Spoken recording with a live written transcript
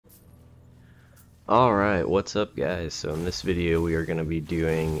Alright, what's up guys? So in this video we are going to be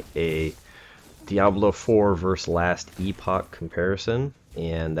doing a Diablo 4 versus Last Epoch comparison,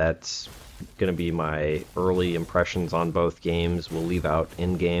 and that's going to be my early impressions on both games. We'll leave out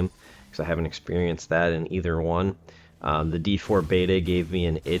in-game because I haven't experienced that in either one. The D4 beta gave me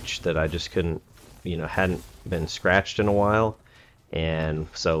an itch that I just couldn't, hadn't been scratched in a while, and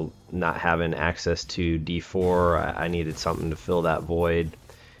so not having access to D4, I needed something to fill that void,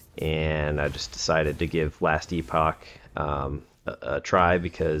 and I just decided to give Last Epoch a try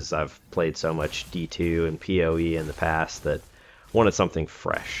because I've played so much D2 and PoE in the past that I wanted something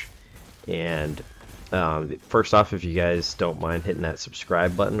fresh. And first off, if you guys don't mind hitting that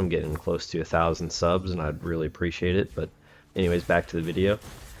subscribe button, I'm getting close to 1,000 subs and I'd really appreciate it. But anyways, back to the video.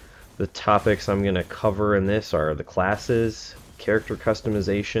 The topics I'm going to cover in this are the classes, character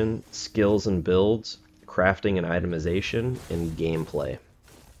customization, skills and builds, crafting and itemization, and gameplay.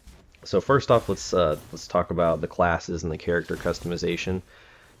 So first off, let's talk about the classes and the character customization.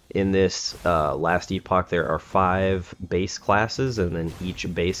 In this Last Epoch, there are 5 base classes, and then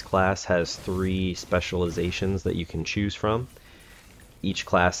each base class has 3 specializations that you can choose from. Each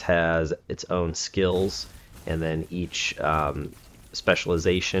class has its own skills, and then each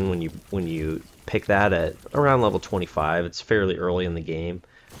specialization, when you pick that at around level 25, it's fairly early in the game,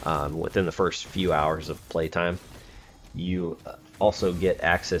 within the first few hours of playtime. You also get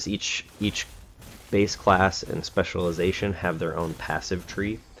access, each base class and specialization have their own passive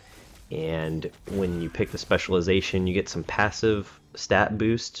tree, and when you pick the specialization you get some passive stat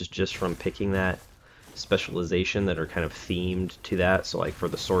boosts just from picking that specialization that are kind of themed to that. So like for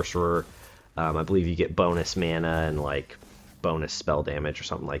the sorcerer, I believe you get bonus mana and like bonus spell damage or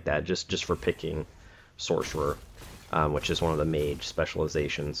something like that just for picking sorcerer, which is one of the mage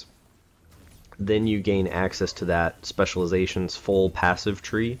specializations. Then you gain access to that specialization's full passive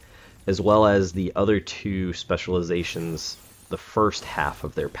tree, as well as the other 2 specializations, the first half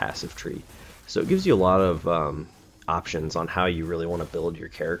of their passive tree. So it gives you a lot of options on how you really want to build your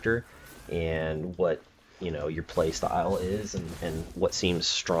character and what your play style is, and what seems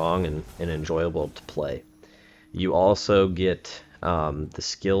strong and enjoyable to play. You also get the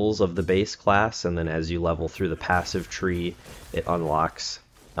skills of the base class, and then as you level through the passive tree, it unlocks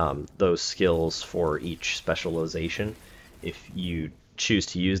those skills for each specialization if you choose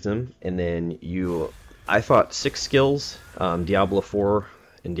to use them. And then I thought 6 skills. Diablo 4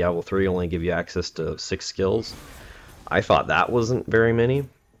 and Diablo 3 only give you access to 6 skills. I thought that wasn't very many.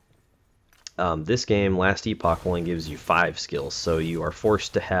 This game, Last Epoch, only gives you 5 skills, so you are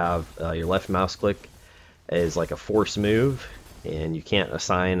forced to have your left mouse click is like a force move, and you can't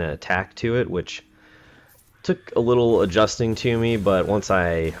assign an attack to it, which took a little adjusting to me, but once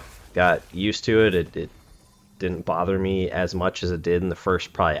I got used to it, it didn't bother me as much as it did in the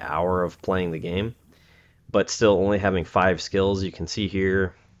first probably hour of playing the game. But still, only having 5 skills, you can see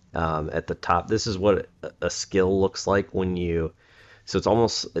here at the top, this is what a skill looks like when you, so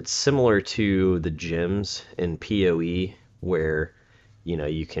it's similar to the gems in PoE, where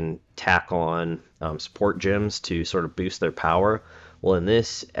you can tack on support gems to sort of boost their power. Well, in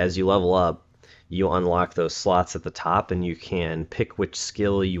this, as you level up, you unlock those slots at the top, and you can pick which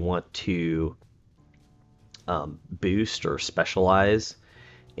skill you want to boost or specialize,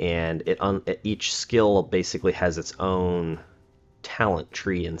 and each skill basically has its own talent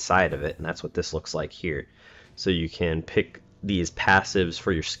tree inside of it, and that's what this looks like here. So you can pick these passives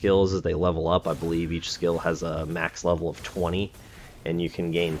for your skills as they level up. I believe each skill has a max level of 20, and you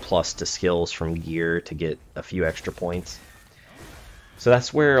can gain plus to skills from gear to get a few extra points. So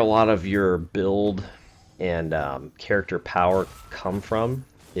that's where a lot of your build and character power come from,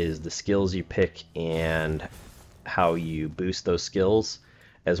 is the skills you pick and how you boost those skills,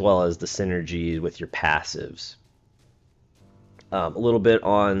 as well as the synergy with your passives. A little bit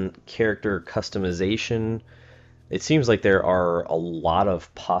on character customization. It seems like there are a lot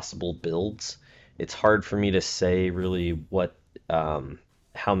of possible builds. It's hard for me to say really what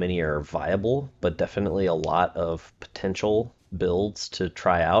how many are viable, but definitely a lot of potential builds to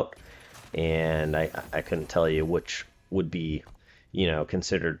try out, and I couldn't tell you which would be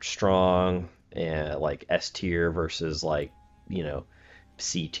considered strong and like S tier versus like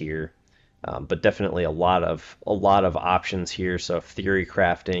C tier, but definitely a lot of options here. So theory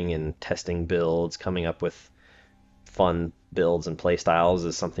crafting and testing builds, coming up with fun builds and play styles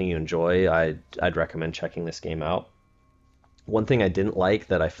is something you enjoy, I'd recommend checking this game out. One thing I didn't like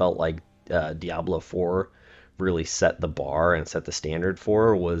that I felt like Diablo 4 really set the bar and set the standard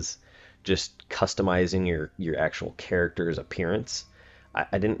for was just customizing your actual character's appearance.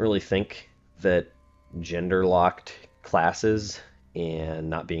 I didn't really think that gender locked classes and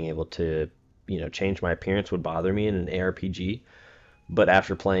not being able to change my appearance would bother me in an ARPG. But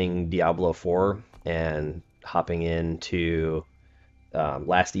after playing Diablo 4 and hopping into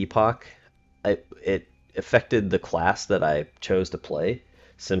Last Epoch, it affected the class that I chose to play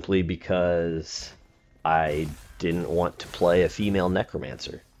simply because I didn't want to play a female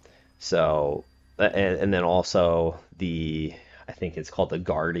necromancer. So, and then also I think it's called the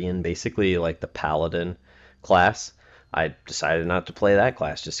Guardian, basically like the Paladin class. I decided not to play that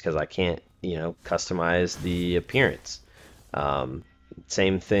class just because I can't, customize the appearance.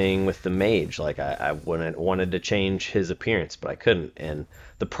 Same thing with the mage. Like I wanted to change his appearance, but I couldn't. And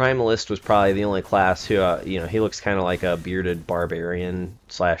the primalist was probably the only class who, he looks kind of like a bearded barbarian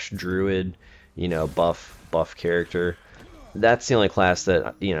slash druid, buff character. That's the only class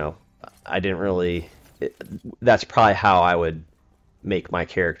that, I didn't really. That's probably how I would make my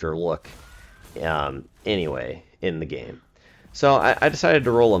character look, anyway, in the game. So I decided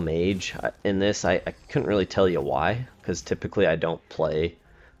to roll a mage in this. I couldn't really tell you why, because typically I don't play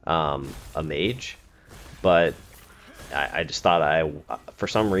a mage, but I just thought for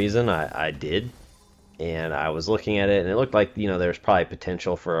some reason I did, and I was looking at it and it looked like there's probably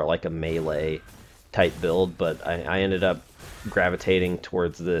potential for like a melee type build, but I ended up gravitating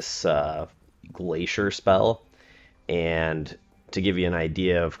towards this glacier spell. And to give you an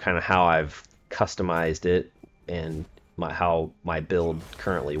idea of kind of how I've customized it and how my build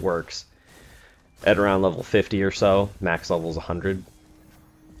currently works, at around level 50 or so, max level is 100.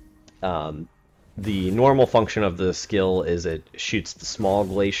 The normal function of the skill is it shoots the small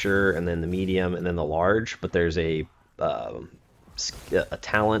glacier and then the medium and then the large, but there's a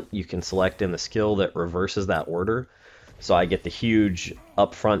talent you can select in the skill that reverses that order. So I get the huge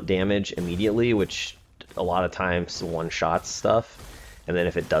upfront damage immediately, which a lot of times one-shots stuff. And then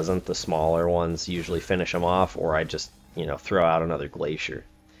if it doesn't, the smaller ones usually finish them off, or I just, throw out another glacier.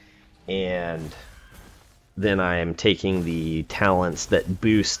 And then I am taking the talents that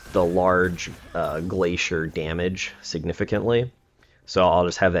boost the large glacier damage significantly. So I'll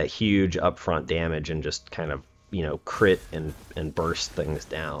just have that huge upfront damage and just kind of, crit and burst things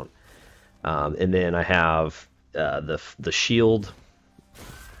down. And then I have the shield.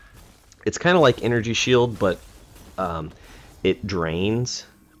 It's kind of like energy shield, but it drains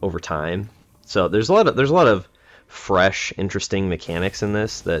over time. So there's a lot of fresh, interesting mechanics in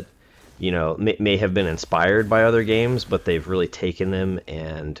this that may have been inspired by other games, but they've really taken them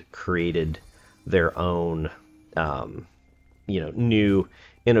and created their own new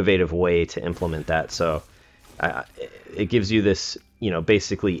innovative way to implement that. So it gives you this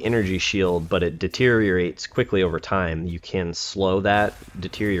basically energy shield, but it deteriorates quickly over time. You can slow that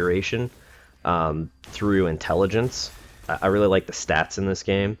deterioration through intelligence. I really like the stats in this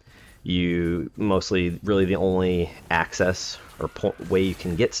game. Really the only access or way you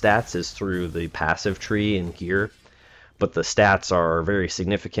can get stats is through the passive tree and gear, but the stats are very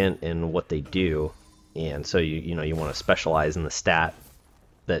significant in what they do, and so you want to specialize in the stat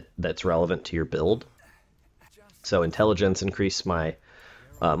that's relevant to your build. So intelligence increased my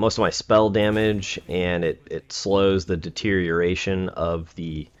most of my spell damage, and it slows the deterioration of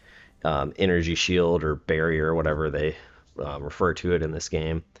the energy shield or barrier, or whatever they refer to it in this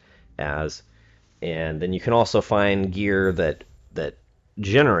game as. And then you can also find gear that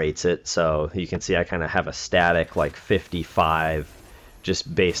generates it. So you can see I kind of have a static like 55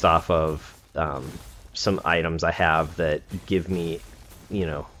 just based off of some items I have that give me,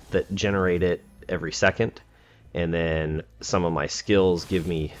 that generate it every second. And then some of my skills give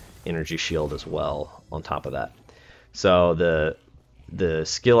me energy shield as well on top of that. So the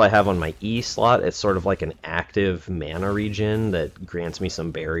skill I have on my E slot, it's sort of like an active mana regen that grants me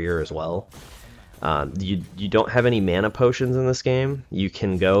some barrier as well. You don't have any mana potions in this game. You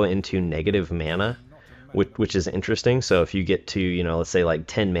can go into negative mana, which is interesting. So if you get to, let's say like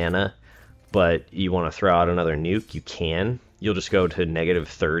 10 mana, but you want to throw out another nuke, you can. You'll just go to negative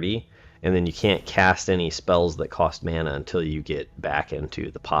 30, and then you can't cast any spells that cost mana until you get back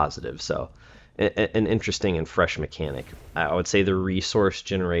into the positive. So an interesting and fresh mechanic. I would say the resource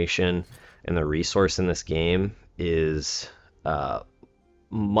generation and the resource in this game is I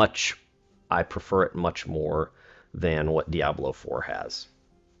prefer it much more than what Diablo 4 has.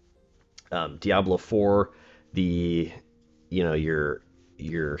 Diablo 4, your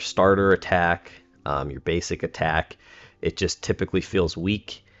starter attack, your basic attack, it just typically feels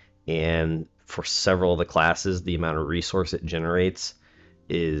weak, and for several of the classes, the amount of resource it generates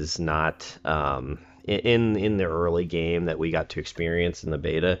is not in the early game that we got to experience in the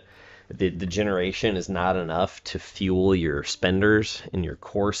beta. The generation is not enough to fuel your spenders and your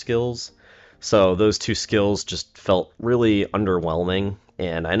core skills. So those two skills just felt really underwhelming,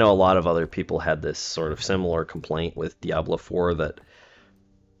 And I know a lot of other people had this sort of similar complaint with Diablo 4 that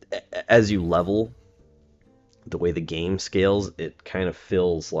as you level, the way the game scales, it kind of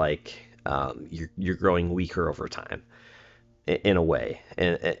feels like you're growing weaker over time in a way,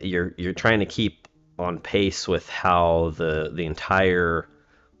 and you're trying to keep on pace with how the entire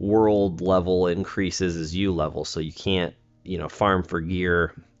world level increases as you level. So you can't farm for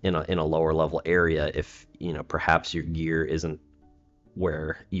gear in a lower level area if perhaps your gear isn't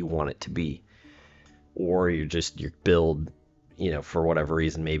where you want it to be, or your build for whatever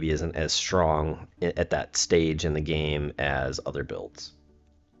reason maybe isn't as strong at that stage in the game as other builds.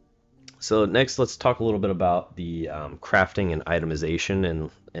 So next, let's talk a little bit about the crafting and itemization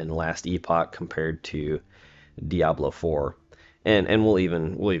in Last Epoch compared to Diablo 4, and we'll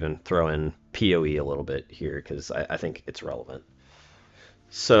even throw in PoE a little bit here because I think it's relevant.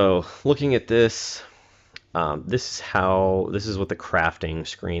 So looking at this, this is what the crafting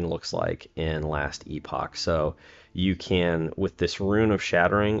screen looks like in Last Epoch. So you can, with this Rune of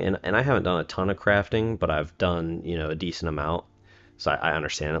Shattering, and I haven't done a ton of crafting, but I've done a decent amount, so I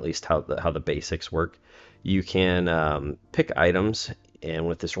understand at least how the basics work. You can pick items, and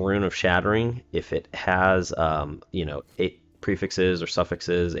with this Rune of Shattering, if it has prefixes or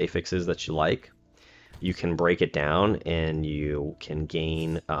suffixes, affixes that you like, you can break it down and you can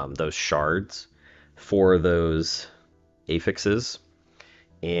gain those shards for those affixes.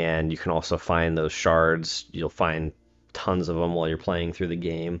 And you can also find those shards. You'll find tons of them while you're playing through the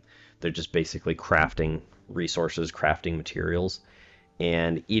game. They're just basically crafting resources, crafting materials.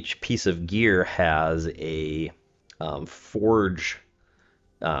 And each piece of gear has a forge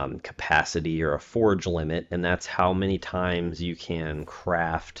capacity or a forge limit, and that's how many times you can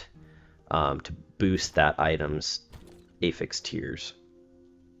craft to boost that item's affix tiers,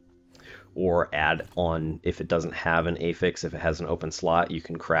 or add on if it doesn't have an affix. If it has an open slot, you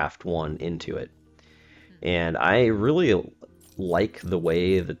can craft one into it. And I really like the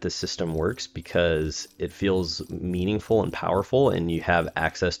way that this system works because it feels meaningful and powerful, and you have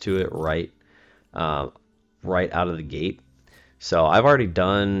access to it right out of the gate. So I've already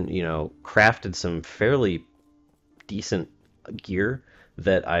done, crafted some fairly decent gear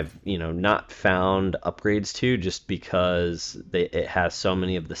that I've not found upgrades to, just because it has so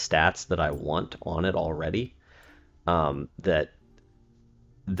many of the stats that I want on it already, that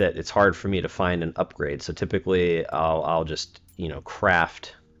it's hard for me to find an upgrade. So typically I'll just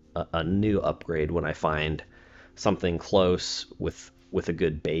craft a new upgrade when I find something close with a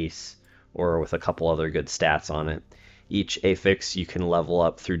good base or with a couple other good stats on it. Each affix you can level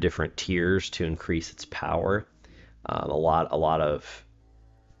up through different tiers to increase its power. A lot of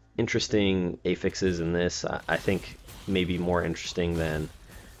interesting affixes in this. I think maybe more interesting than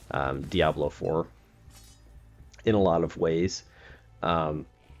Diablo 4 in a lot of ways. The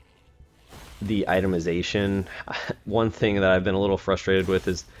itemization, one thing that I've been a little frustrated with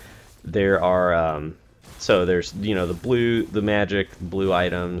is there are so there's the magic blue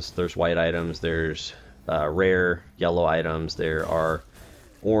items, there's white items, there's rare yellow items, there are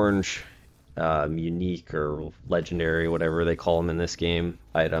orange unique or legendary, whatever they call them in this game,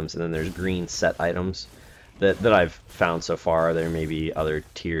 items, and then there's green set items that I've found so far. There may be other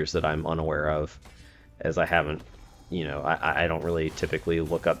tiers that I'm unaware of, as I haven't, I don't really typically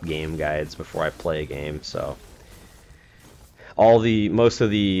look up game guides before I play a game. So most of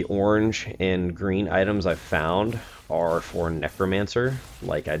the orange and green items I've found are for Necromancer,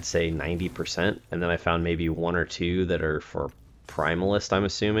 like I'd say 90%, and then I found maybe one or two that are for Primalist, I'm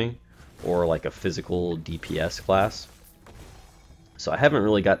assuming, or like a physical DPS class. So I haven't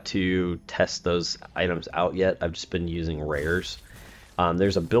really got to test those items out yet. I've just been using rares.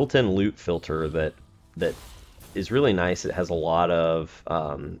 There's a built-in loot filter that is really nice. It has a lot of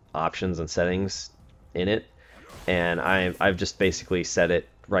options and settings in it, and I've just basically set it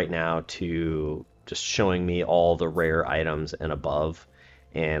right now to just showing me all the rare items and above,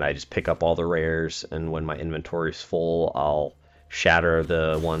 and I just pick up all the rares, and when my inventory's full, I'll shatter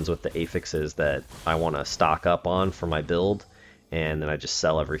the ones with the affixes that I want to stock up on for my build, and then I just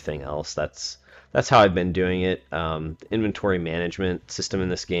sell everything else. That's how I've been doing it. The inventory management system in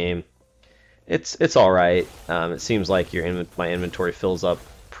this game, it's all right. It seems like my inventory fills up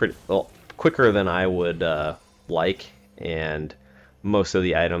pretty quicker than I would like, and most of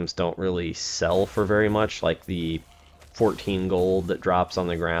the items don't really sell for very much. Like the 14 gold that drops on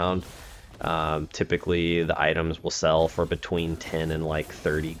the ground, typically the items will sell for between 10 and like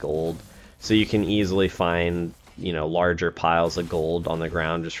 30 gold. So you can easily find larger piles of gold on the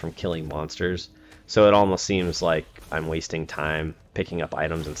ground just from killing monsters. So it almost seems like I'm wasting time picking up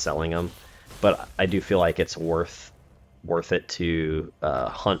items and selling them, but I do feel like it's worth worth it to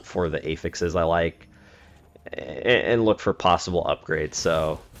hunt for the affixes I like and look for possible upgrades.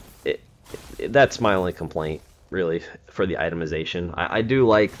 So that's my only complaint, really, for the itemization. I do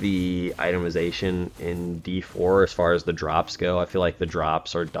like the itemization in D4 as far as the drops go. I feel like the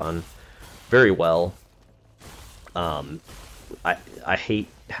drops are done very well. I hate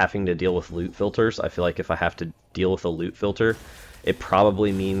having to deal with loot filters. I feel like if I have to deal with a loot filter, it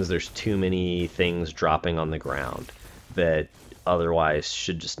probably means there's too many things dropping on the ground that otherwise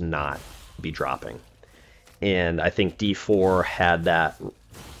should just not be dropping. And I think D4 had that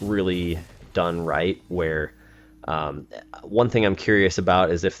really done right, where one thing I'm curious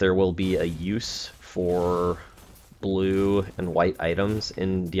about is if there will be a use for blue and white items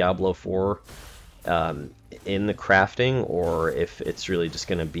in Diablo 4 in the crafting, or if it's really just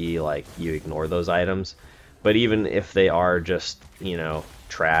going to be like you ignore those items. But even if they are just, you know,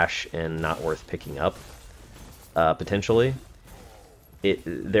 trash and not worth picking up, potentially,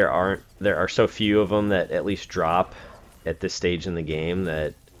 there are so few of them that at least drop at this stage in the game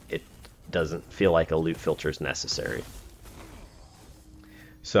that it doesn't feel like a loot filter is necessary.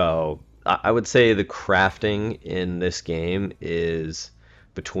 So I would say the crafting in this game is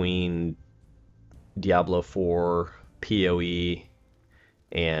between Diablo 4, PoE,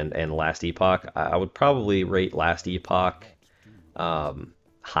 and Last Epoch. I would probably rate Last Epoch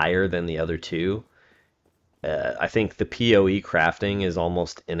higher than the other two. I think the PoE crafting is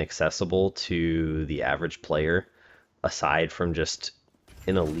almost inaccessible to the average player, aside from just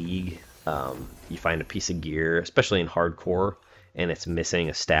in a league, you find a piece of gear, especially in hardcore, and it's missing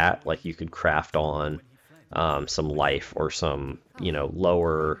a stat, like you could craft on some life or some, you know,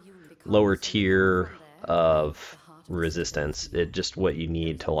 lower tier of resistance. It just what you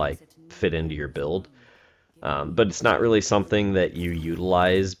need to like fit into your build. But it's not really something that you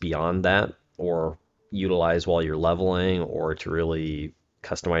utilize beyond that, or utilize while you're leveling, or to really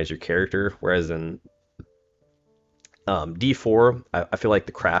customize your character. Whereas in D4, I feel like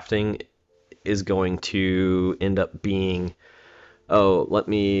the crafting is going to end up being, oh, let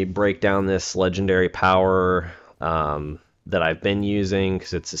me break down this legendary power that I've been using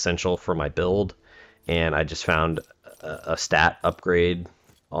because it's essential for my build, and I just found a stat upgrade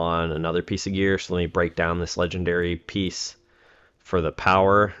on another piece of gear, so let me break down this legendary piece for the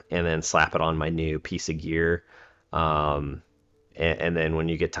power and then slap it on my new piece of gear. And then when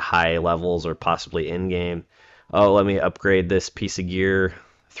you get to high levels or possibly in game, oh, let me upgrade this piece of gear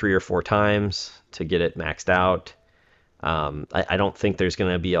 3 or 4 times to get it maxed out. I don't think there's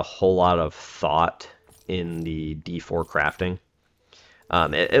going to be a whole lot of thought in the D4 crafting,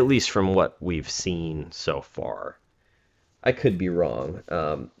 at least from what we've seen so far. I could be wrong.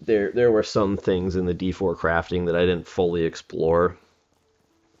 There were some things in the D4 crafting that I didn't fully explore.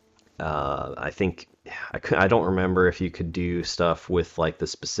 I think I don't remember if you could do stuff with like the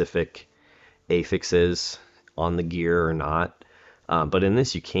specific affixes on the gear or not. But in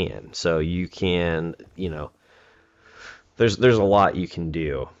this you can. So you can, you know, there's a lot you can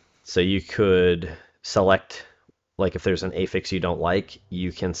do. So you could select, like if there's an affix you don't like,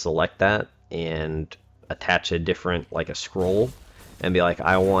 you can select that and attach a different, like a scroll, and be like,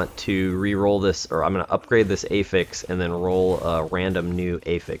 I want to re-roll this, or I'm going to upgrade this affix and then roll a random new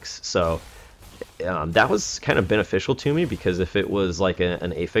affix. So that was kind of beneficial to me, because if it was like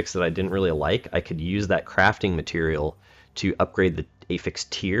an affix that I didn't really like, I could use that crafting material to upgrade the affix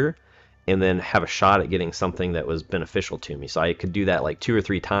tier and then have a shot at getting something that was beneficial to me. So I could do that like 2 or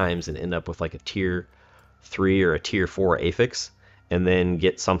 3 times and end up with like a tier 3 or a tier 4 affix, and then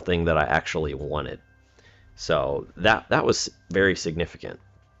get something that I actually wanted. So that was very significant.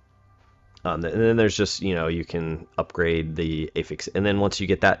 And then there's just, you know, you can upgrade the affix, and then once you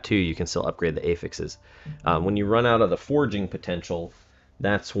get that too, you can still upgrade the affixes. When you run out of the forging potential,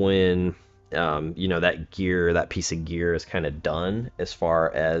 that's when you know, that gear, that piece of gear is kind of done as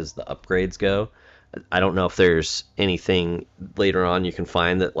far as the upgrades go. I don't know if there's anything later on you can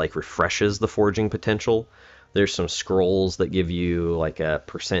find that like refreshes the forging potential. There's some scrolls that give you like a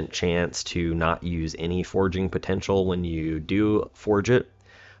 % chance to not use any forging potential when you do forge it.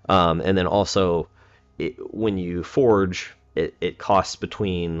 And then also, when you forge, it costs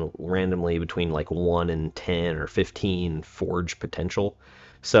randomly between like 1 and 10 or 15 forge potential.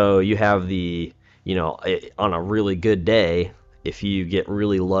 So you have the, you know, on a really good day, if you get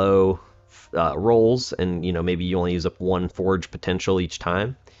really low rolls and, you know, maybe you only use up 1 forge potential each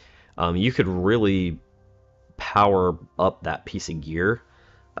time, you could really power up that piece of gear.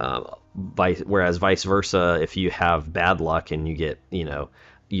 Whereas vice versa, if you have bad luck and you get, you know,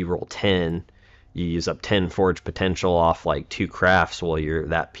 you roll 10, you use up 10 forge potential off like 2 crafts. Well,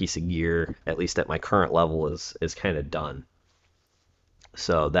 that piece of gear, at least at my current level, is kind of done.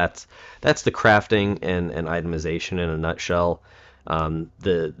 So that's the crafting and itemization in a nutshell.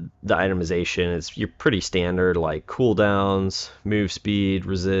 The itemization is you're pretty standard, like cooldowns, move speed,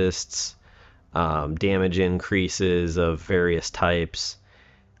 resists, damage increases of various types,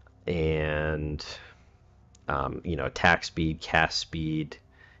 and attack speed, cast speed,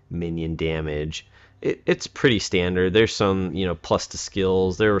 minion damage. It's pretty standard. There's some plus to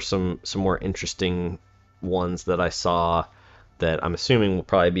skills. There were some more interesting ones that I saw that I'm assuming will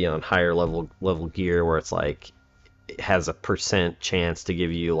probably be on higher level gear, where it's like it has a percent chance to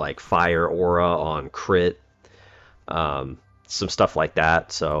give you like fire aura on crit, some stuff like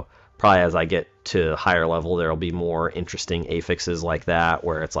that. So probably as I get to higher level, there'll be more interesting affixes like that,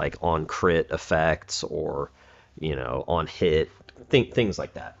 where it's like on crit effects or on hit, things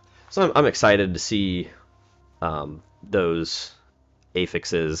like that. So I'm excited to see those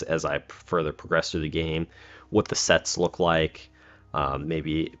affixes as I further progress through the game, what the sets look like,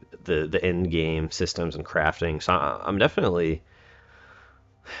 maybe the end game systems and crafting. So I'm definitely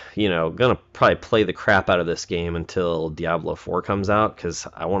gonna probably play the crap out of this game until Diablo 4 comes out, because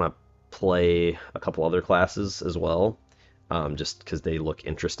I want to play a couple other classes as well, just because they look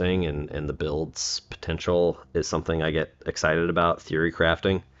interesting, and the build's potential is something I get excited about, theory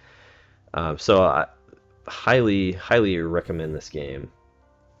crafting. So I highly recommend this game.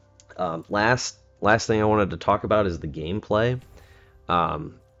 Last thing I wanted to talk about is the gameplay.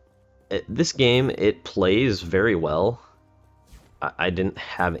 This game, it plays very well. I didn't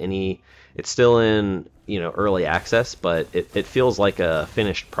have any. It's still in early access, but it feels like a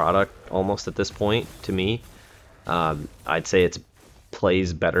finished product almost at this point to me. I'd say it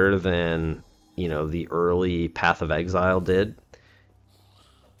plays better than the early Path of Exile did,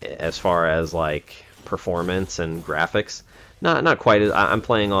 as far as like performance and graphics. Not quite as I'm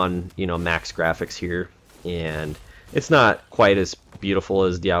playing on max graphics here, and it's not quite as beautiful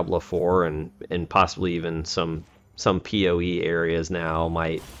as Diablo 4, and possibly even some PoE areas now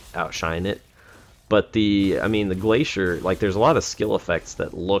might outshine it. But the glacier, like, there's a lot of skill effects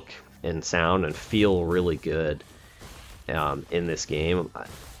that look and sound and feel really good in this game.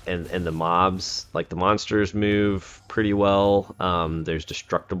 And the mobs, like the monsters, move pretty well. There's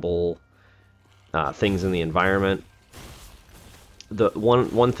destructible things in the environment. The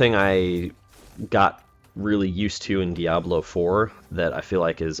one thing I got really used to in Diablo 4 that I feel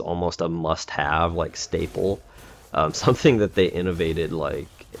like is almost a must-have, like staple, something that they innovated like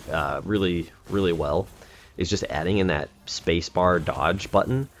really well, is just adding in that spacebar dodge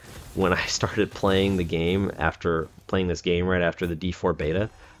button. When I started playing the game, after playing this game right after the D4 beta,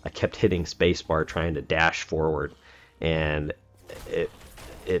 I kept hitting spacebar trying to dash forward, and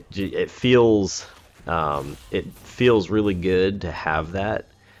it feels really good to have that.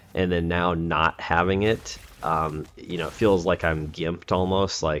 And then now not having it, it feels like I'm gimped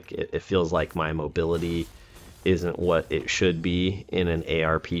almost. Like it feels like my mobility isn't what it should be in an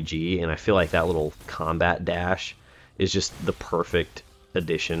ARPG, and I feel like that little combat dash is just the perfect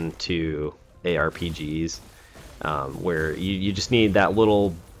addition to ARPGs, where you just need that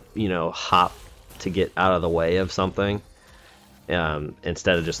little hop to get out of the way of something,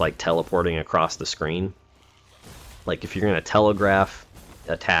 instead of just like teleporting across the screen. Like if you're gonna telegraph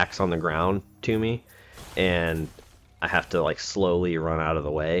attacks on the ground to me and I have to like slowly run out of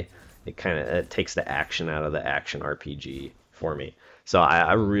the way, it takes the action out of the action RPG for me. So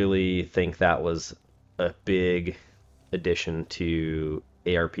I really think that was a big addition to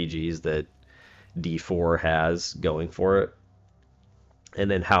ARPGs that D4 has going for it. And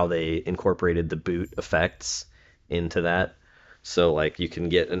then how they incorporated the boot effects into that. So like you can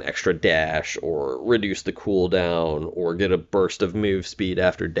get an extra dash, or reduce the cooldown, or get a burst of move speed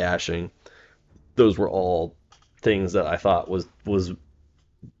after dashing. Those were all things that I thought was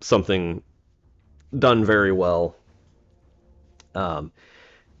something done very well.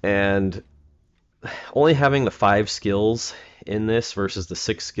 And only having the 5 skills in this versus the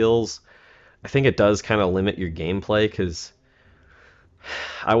 6 skills, I think it does kind of limit your gameplay, because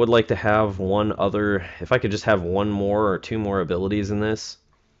I would like to have one other, if I could just have one more or 2 more abilities in this.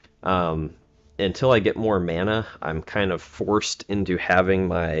 Until I get more mana, I'm kind of forced into having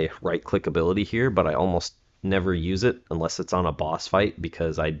my right click ability here, but I almost never use it unless it's on a boss fight,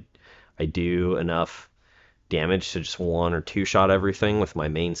 because I do enough damage to just 1 or 2 shot everything with my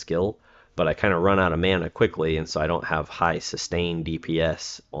main skill, but I kind of run out of mana quickly, and so I don't have high sustained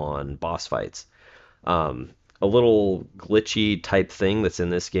DPS on boss fights. A little glitchy type thing that's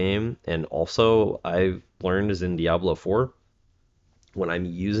in this game, and also I've learned is in Diablo 4, when I'm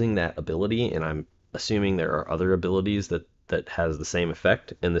using that ability, and I'm assuming there are other abilities that has the same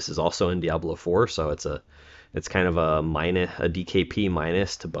effect, and this is also in Diablo 4, so it's kind of a DKP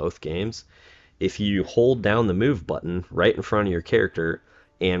minus to both games. If you hold down the move button right in front of your character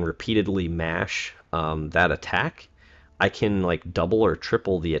and repeatedly mash that attack, I can like double or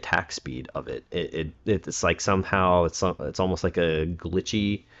triple the attack speed of it. It's like somehow it's almost like a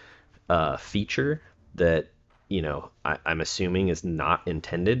glitchy feature that I'm assuming is not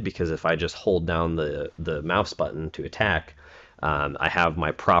intended, because if I just hold down the mouse button to attack, I have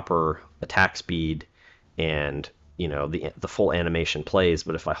my proper attack speed, and the full animation plays.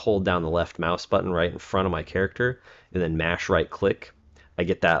 But if I hold down the left mouse button right in front of my character and then mash right click, I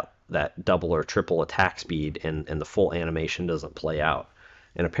get that double or triple attack speed, and the full animation doesn't play out.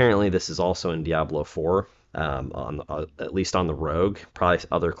 And apparently this is also in Diablo 4, at least on the rogue, probably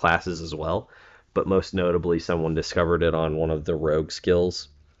other classes as well, but most notably someone discovered it on one of the rogue skills.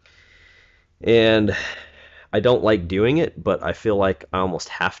 And I don't like doing it, but I feel like I almost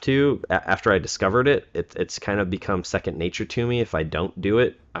have to. After I discovered it, it's kind of become second nature to me. If I don't do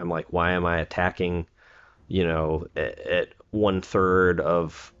it, I'm like, why am I attacking, at 1/3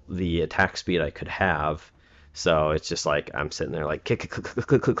 of the attack speed I could have? So it's just like I'm sitting there like click, click, click,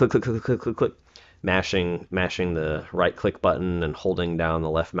 click, click, click, click, click, click, click, click, mashing the right click button and holding down the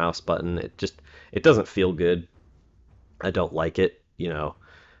left mouse button. It doesn't feel good. I don't like it.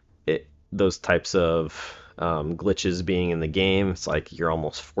 Those types of glitches being in the game, it's like you're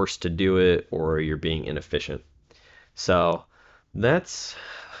almost forced to do it, or you're being inefficient. So that's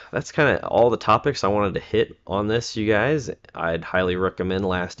kind of all the topics I wanted to hit on this, you guys. I'd highly recommend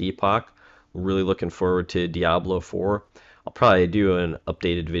Last Epoch. Really looking forward to Diablo 4. I'll probably do an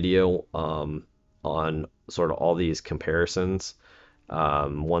updated video on sort of all these comparisons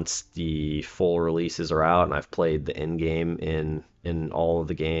once the full releases are out and I've played the end game in all of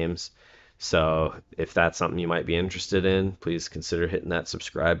the games. So if that's something you might be interested in, please consider hitting that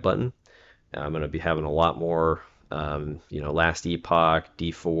subscribe button. I'm going to be having a lot more, Last Epoch,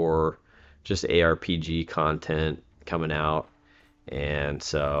 D4, just ARPG content coming out. And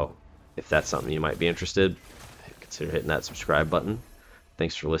so if that's something you might be interested, consider hitting that subscribe button.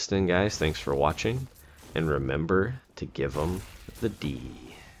 Thanks for listening, guys. Thanks for watching. And remember to give them the D.